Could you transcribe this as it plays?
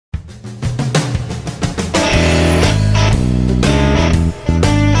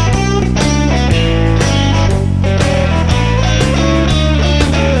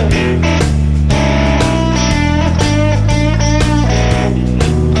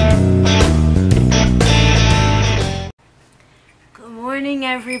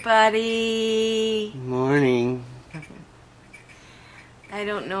everybody. Morning. I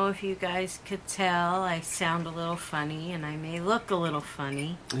don't know if you guys could tell. I sound a little funny, and I may look a little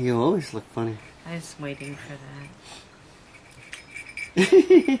funny. You always look funny. I was waiting for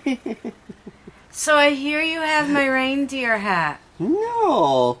that. So I hear you have my reindeer hat.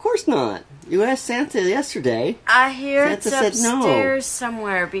 No, of course not. You asked Santa yesterday. I hear Santa it's said upstairs no.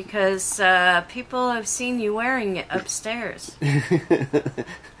 somewhere because people have seen you wearing it upstairs.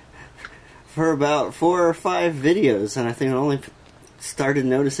 For about 4 or 5 videos, and I think I only started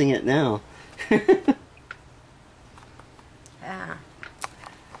noticing it now. Yeah.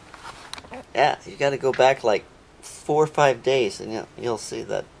 Yeah, you got to go back like 4 or 5 days, and you'll see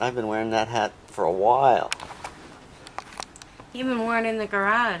that I've been wearing that hat for a while. You even wore it in the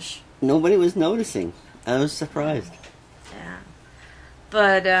garage. Nobody was noticing. I was surprised. Yeah.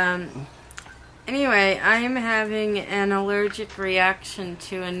 But, anyway, I am having an allergic reaction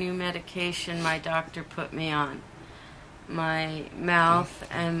to a new medication my doctor put me on. My mouth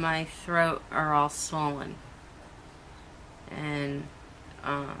and my throat are all swollen. And,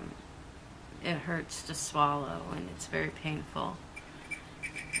 it hurts to swallow, and it's very painful.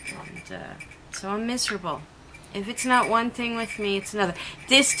 And, so I'm miserable. If it's not one thing with me, it's another.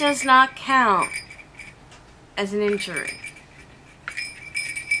 This does not count as an injury.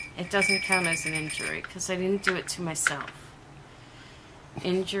 It doesn't count as an injury because I didn't do it to myself.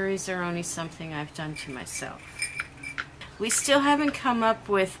 Injuries are only something I've done to myself. We still haven't come up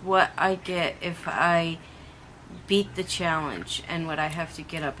with what I get if I beat the challenge and what I have to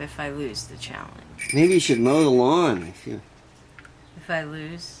get up if I lose the challenge. Maybe you should mow the lawn. If I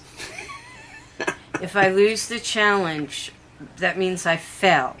lose? If I lose the challenge, that means I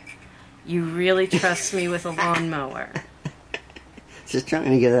fell. You really trust me with a lawnmower? Just trying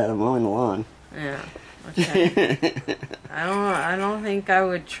to get out of mowing the lawn. Yeah. Okay. I don't think I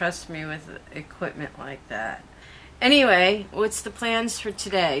would trust me with equipment like that. Anyway, what's the plans for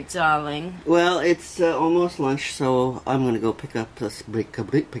today, darling? Well, it's almost lunch, so I'm gonna go pick up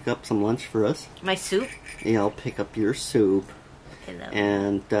some lunch for us. My soup? Yeah, I'll pick up your soup. Hello.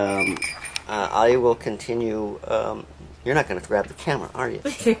 And I will continue. You're not gonna grab the camera, are you?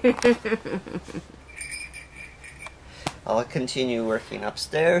 I'll continue working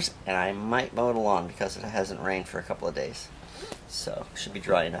upstairs, and I might mow the lawn because it hasn't rained for a couple of days. So it should be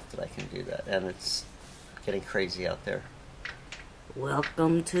dry enough that I can do that. And it's getting crazy out there.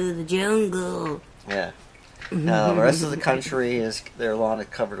 Welcome to the jungle. Yeah. Now the rest of the country their lawn is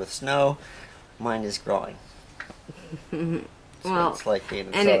covered with snow. Mine is growing. So Well, it's like being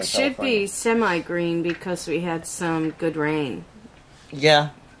in and Southern it should California. be semi-green because we had some good rain. Yeah.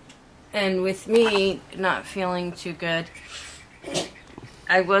 And with me not feeling too good,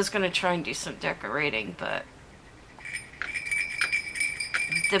 I was going to try and do some decorating, but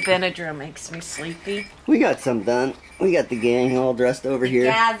the Benadryl makes me sleepy. We got some done. We got the gang all dressed over here.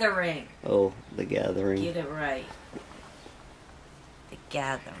 Gathering. Oh, the gathering. Get it right. The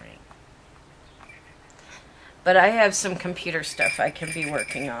gathering. But I have some computer stuff I can be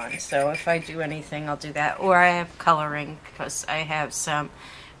working on, so if I do anything, I'll do that. Or I have coloring, because I have some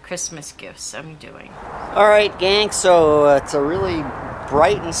Christmas gifts I'm doing. Alright, gang, so it's a really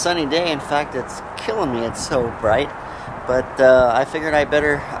bright and sunny day. In fact, it's killing me. It's so bright. But I figured I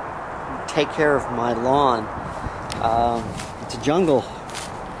better take care of my lawn. It's a jungle.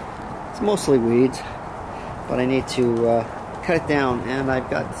 It's mostly weeds, but I need to cut it down, and I've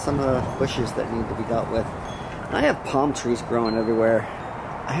got some of the bushes that need to be dealt with. I have palm trees growing everywhere.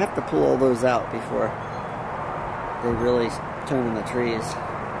 I have to pull all those out before they really turn into trees.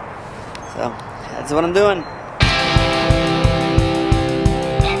 So, that's what I'm doing.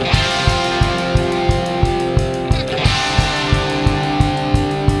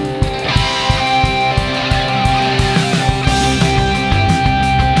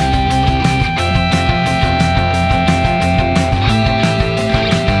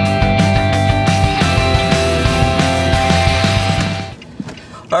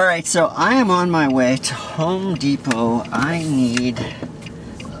 Alright, so I am on my way to Home Depot. I need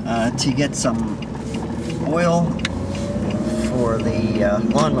to get some oil for the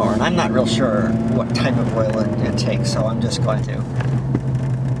lawnmower, and I'm not real sure what type of oil it takes, so I'm just going to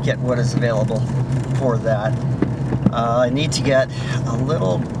get what is available for that. I need to get a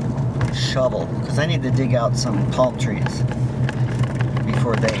little shovel because I need to dig out some palm trees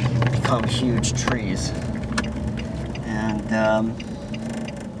before they become huge trees. And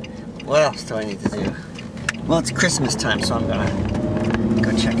what else do I need to do? Well, it's Christmas time, so I'm gonna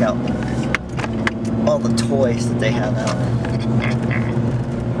go check out all the toys that they have out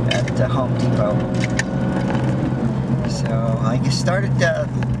at Home Depot. So I just started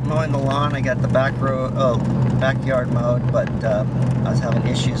mowing the lawn. I got the backyard mowed, but I was having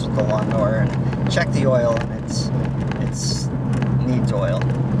issues with the lawnmower, and checked the oil, and it's needs oil.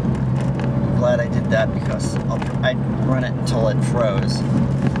 I'm glad I did that because I'd run it until it froze.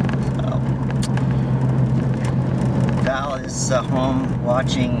 So, Val is home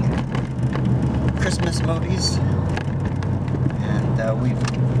watching Christmas movies, and we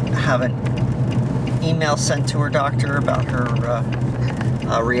have an email sent to her doctor about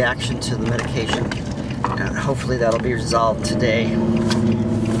her reaction to the medication, and hopefully that'll be resolved today.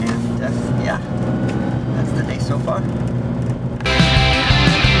 And yeah, that's the day so far.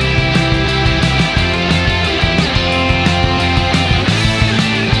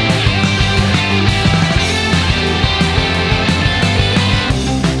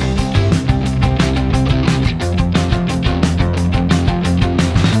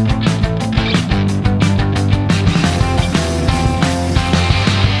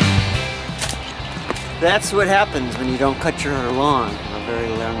 That's what happens when you don't cut your lawn for a very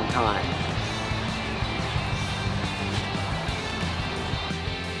long time.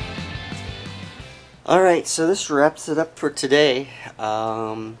 Alright, so this wraps it up for today.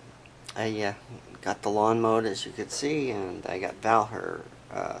 I got the lawn mowed, as you could see, and I got Val her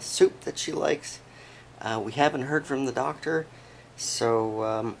soup that she likes. We haven't heard from the doctor,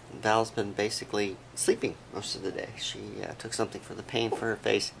 so Val's been basically sleeping most of the day. She took something for the pain for her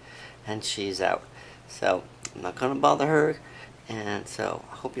face, and she's out. So I'm not going to bother her, and so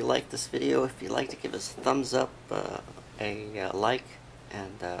I hope you like this video. If you liked it, give us a thumbs up, a like,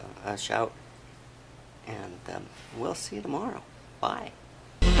 and a shout, and we'll see you tomorrow. Bye.